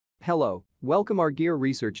Hello, welcome our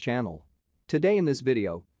GearResearch channel. Today in this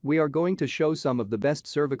video, we are going to show some of the best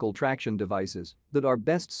cervical traction devices that are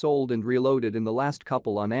best sold and reloaded in the last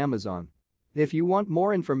couple on Amazon. If you want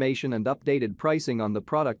more information and updated pricing on the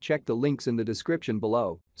product, check the links in the description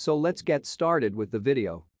below. So let's get started with the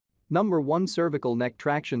video. Number 1, Cervical Neck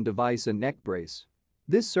Traction Device and Neck Brace.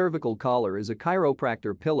 This cervical collar is a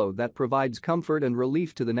chiropractor pillow that provides comfort and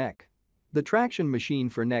relief to the neck. The traction machine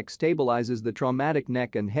for neck stabilizes the traumatic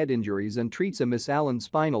neck and head injuries and treats a misaligned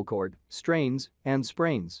spinal cord, strains, and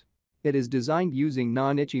sprains. It is designed using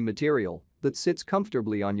non-itchy material that sits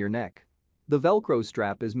comfortably on your neck. The Velcro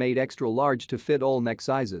strap is made extra large to fit all neck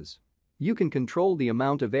sizes. You can control the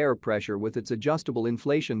amount of air pressure with its adjustable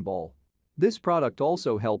inflation ball. This product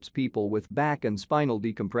also helps people with back and spinal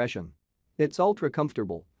decompression. It's ultra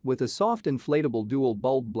comfortable, with a soft inflatable dual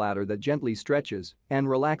bulb bladder that gently stretches and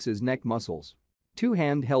relaxes neck muscles. 2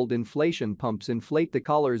 handheld inflation pumps inflate the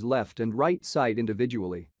collar's left and right side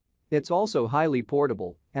individually. It's also highly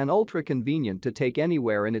portable and ultra convenient to take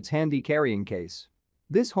anywhere in its handy carrying case.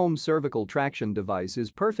 This home cervical traction device is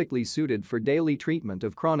perfectly suited for daily treatment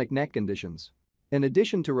of chronic neck conditions. In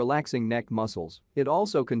addition to relaxing neck muscles, it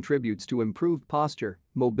also contributes to improved posture,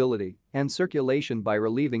 mobility, and circulation by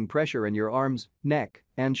relieving pressure in your arms, neck,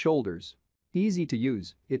 and shoulders. Easy to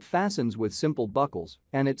use, it fastens with simple buckles,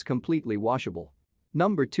 and it's completely washable.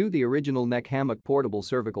 Number 2, the original Neck Hammock Portable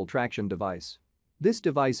Cervical Traction Device. This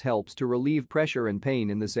device helps to relieve pressure and pain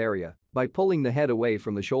in this area by pulling the head away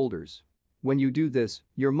from the shoulders. When you do this,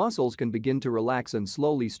 your muscles can begin to relax and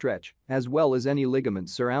slowly stretch, as well as any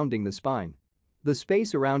ligaments surrounding the spine. The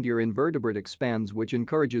space around your invertebrate expands, which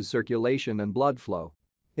encourages circulation and blood flow.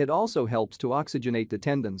 It also helps to oxygenate the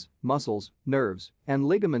tendons, muscles, nerves, and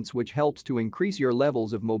ligaments, which helps to increase your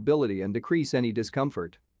levels of mobility and decrease any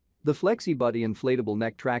discomfort. The FlexiBuddy inflatable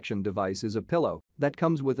neck traction device is a pillow that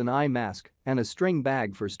comes with an eye mask and a string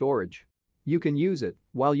bag for storage. You can use it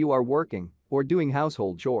while you are working or doing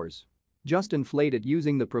household chores. Just inflate it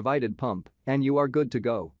using the provided pump and you are good to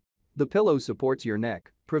go. The pillow supports your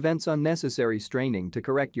neck, prevents unnecessary straining to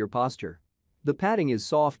correct your posture. The padding is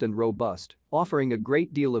soft and robust, offering a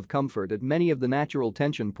great deal of comfort at many of the natural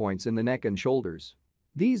tension points in the neck and shoulders.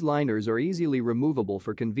 These liners are easily removable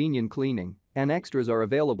for convenient cleaning, and extras are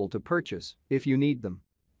available to purchase if you need them.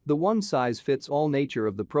 The one-size-fits-all nature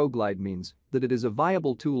of the ProGlide means that it is a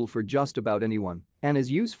viable tool for just about anyone and is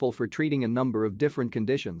useful for treating a number of different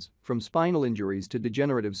conditions, from spinal injuries to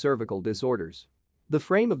degenerative cervical disorders. The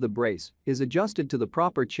frame of the brace is adjusted to the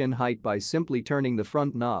proper chin height by simply turning the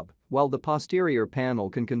front knob, while the posterior panel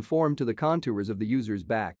can conform to the contours of the user's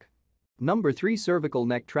back. Number 3, Cervical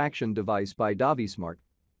Neck Traction Device by DaviSmart.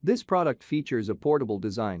 This product features a portable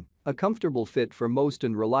design, a comfortable fit for most,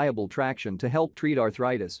 and reliable traction to help treat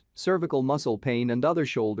arthritis, cervical muscle pain, and other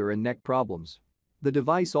shoulder and neck problems. The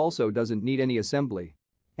device also doesn't need any assembly.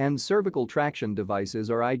 And cervical traction devices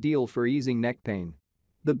are ideal for easing neck pain.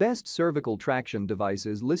 The best cervical traction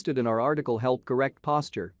devices listed in our article help correct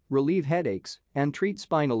posture, relieve headaches, and treat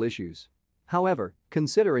spinal issues. However,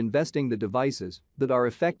 consider investing the devices that are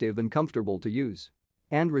effective and comfortable to use.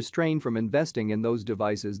 And refrain from investing in those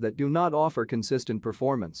devices that do not offer consistent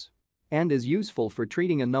performance and is useful for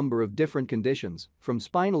treating a number of different conditions, from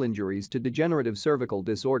spinal injuries to degenerative cervical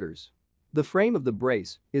disorders. The frame of the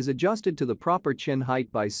brace is adjusted to the proper chin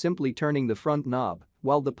height by simply turning the front knob,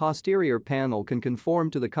 while the posterior panel can conform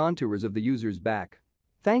to the contours of the user's back.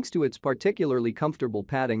 Thanks to its particularly comfortable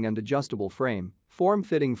padding and adjustable frame,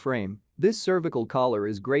 form-fitting frame, this cervical collar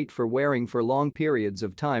is great for wearing for long periods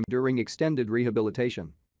of time during extended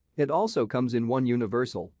rehabilitation. It also comes in one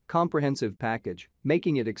universal, comprehensive package,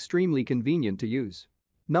 making it extremely convenient to use.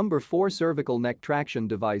 Number 4, Cervical Neck Traction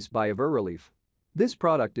Device by EverRelief. This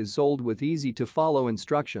product is sold with easy-to-follow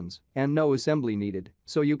instructions and no assembly needed,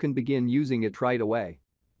 so you can begin using it right away.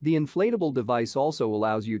 The inflatable device also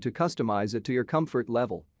allows you to customize it to your comfort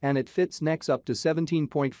level, and it fits necks up to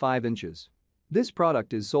 17.5 inches. This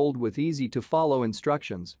product is sold with easy-to-follow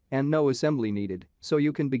instructions and no assembly needed, so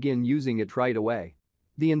you can begin using it right away.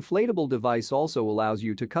 The inflatable device also allows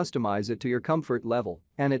you to customize it to your comfort level,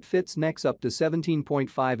 and it fits necks up to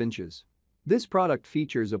 17.5 inches. This product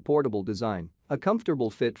features a portable design, a comfortable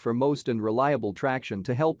fit for most, and reliable traction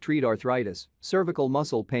to help treat arthritis, cervical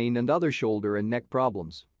muscle pain, and other shoulder and neck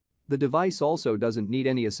problems. The device also doesn't need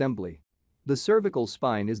any assembly. The cervical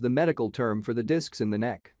spine is the medical term for the discs in the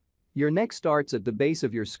neck. Your neck starts at the base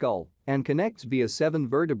of your skull and connects via 7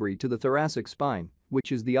 vertebrae to the thoracic spine,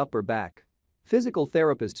 which is the upper back. Physical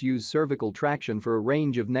therapists use cervical traction for a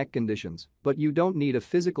range of neck conditions, but you don't need a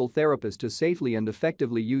physical therapist to safely and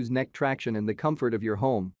effectively use neck traction in the comfort of your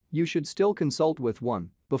home. You should still consult with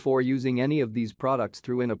one, before using any of these products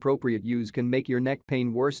through inappropriate use can make your neck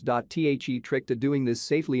pain worse. The trick to doing this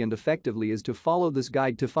safely and effectively is to follow this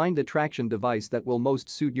guide to find the traction device that will most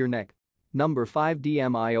suit your neck. Number 5.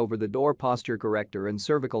 DMI over-the-door posture corrector and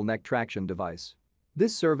cervical neck traction device.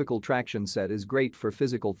 This cervical traction set is great for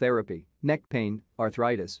physical therapy, neck pain,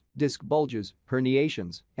 arthritis, disc bulges,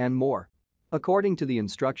 herniations, and more. According to the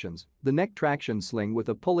instructions, the neck traction sling with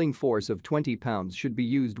a pulling force of 20 pounds should be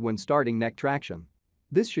used when starting neck traction.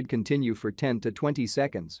 This should continue for 10 to 20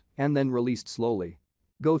 seconds and then released slowly.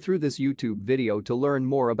 Go through this YouTube video to learn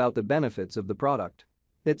more about the benefits of the product.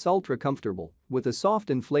 It's ultra comfortable, with a soft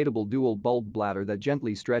inflatable dual bulb bladder that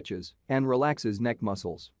gently stretches and relaxes neck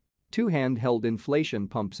muscles. 2 handheld inflation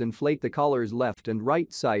pumps inflate the collars left and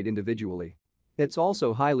right side individually. It's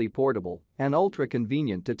also highly portable and ultra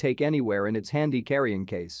convenient to take anywhere in its handy carrying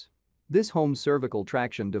case. This home cervical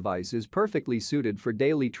traction device is perfectly suited for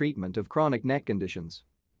daily treatment of chronic neck conditions.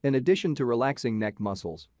 In addition to relaxing neck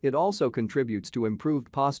muscles, it also contributes to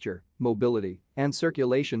improved posture, mobility, and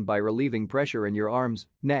circulation by relieving pressure in your arms,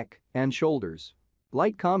 neck, and shoulders.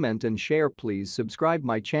 Like, comment, and share. Please subscribe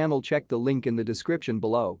my channel. Check the link in the description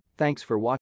below. Thanks for watching.